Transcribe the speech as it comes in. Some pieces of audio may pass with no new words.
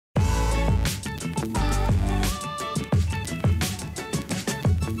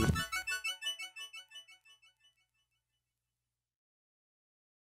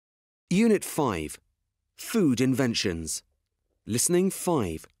Unit 5. Food Inventions. Listening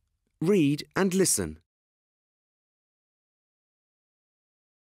 5. Read and listen.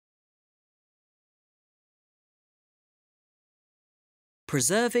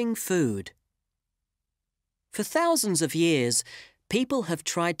 Preserving food. For thousands of years, people have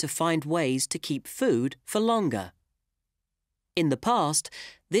tried to find ways to keep food for longer. In the past,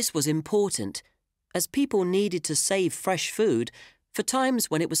 this was important, as people needed to save fresh food for times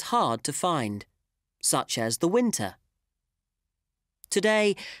when it was hard to find, such as the winter.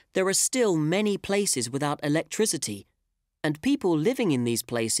 Today, there are still many places without electricity, and people living in these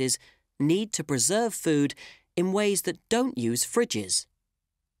places need to preserve food in ways that don't use fridges.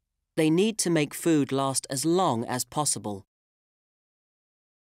 They need to make food last as long as possible.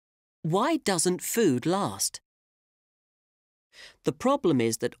 Why doesn't food last? The problem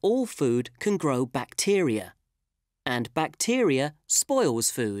is that all food can grow bacteria, and bacteria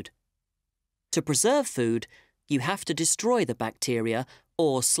spoils food. To preserve food, you have to destroy the bacteria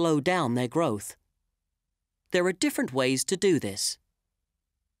or slow down their growth. There are different ways to do this.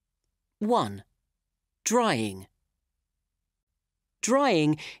 1. Drying.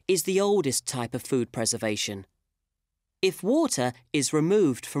 Drying is the oldest type of food preservation. If water is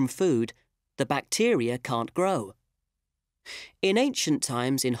removed from food, the bacteria can't grow. In ancient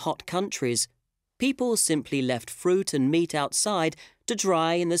times in hot countries, people simply left fruit and meat outside to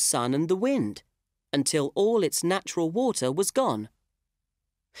dry in the sun and the wind, until all its natural water was gone.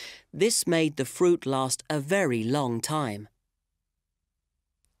 This made the fruit last a very long time.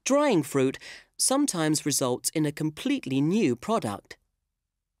 Drying fruit sometimes results in a completely new product.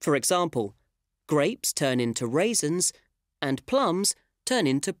 For example, grapes turn into raisins and plums turn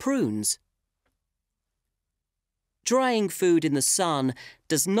into prunes. Drying food in the sun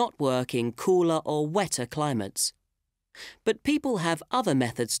does not work in cooler or wetter climates. But people have other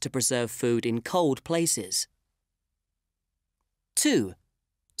methods to preserve food in cold places. 2.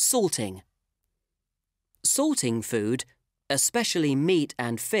 Salting. Salting food, especially meat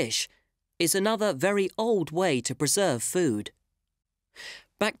and fish, is another very old way to preserve food.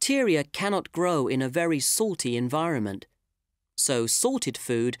 Bacteria cannot grow in a very salty environment, so salted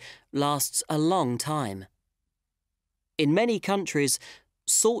food lasts a long time. In many countries,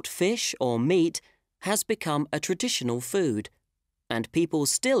 salt fish or meat has become a traditional food, and people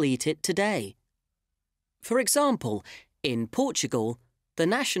still eat it today. For example, in Portugal, the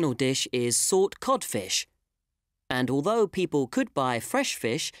national dish is salt codfish, and although people could buy fresh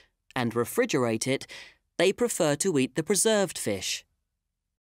fish and refrigerate it, they prefer to eat the preserved fish.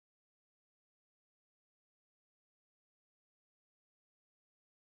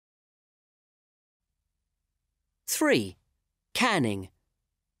 Three. Canning.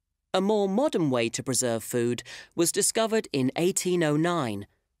 A more modern way to preserve food was discovered in 1809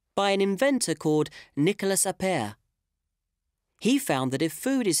 by an inventor called Nicolas Appert. He found that if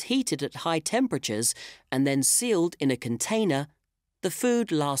food is heated at high temperatures and then sealed in a container, the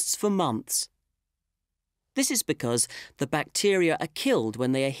food lasts for months. This is because the bacteria are killed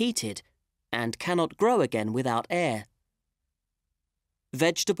when they are heated and cannot grow again without air.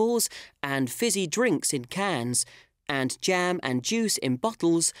 Vegetables and fizzy drinks in cans and jam and juice in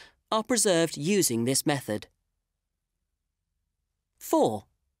bottles are preserved using this method. 4.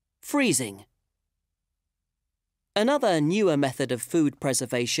 Freezing. Another newer method of food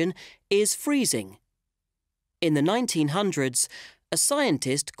preservation is freezing. In the 1900s, a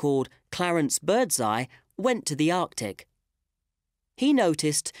scientist called Clarence Birdseye went to the Arctic. He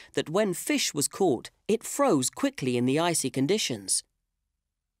noticed that when fish was caught, it froze quickly in the icy conditions.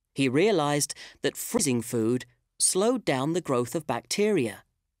 He realized that freezing food slowed down the growth of bacteria.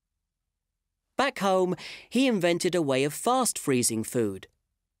 Back home, he invented a way of fast freezing food.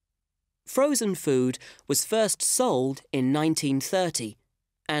 Frozen food was first sold in 1930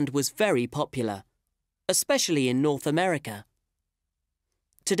 and was very popular, especially in North America.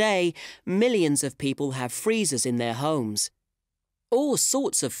 Today, millions of people have freezers in their homes. All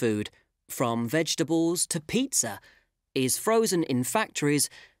sorts of food, from vegetables to pizza, is frozen in factories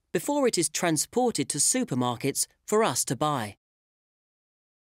before it is transported to supermarkets for us to buy.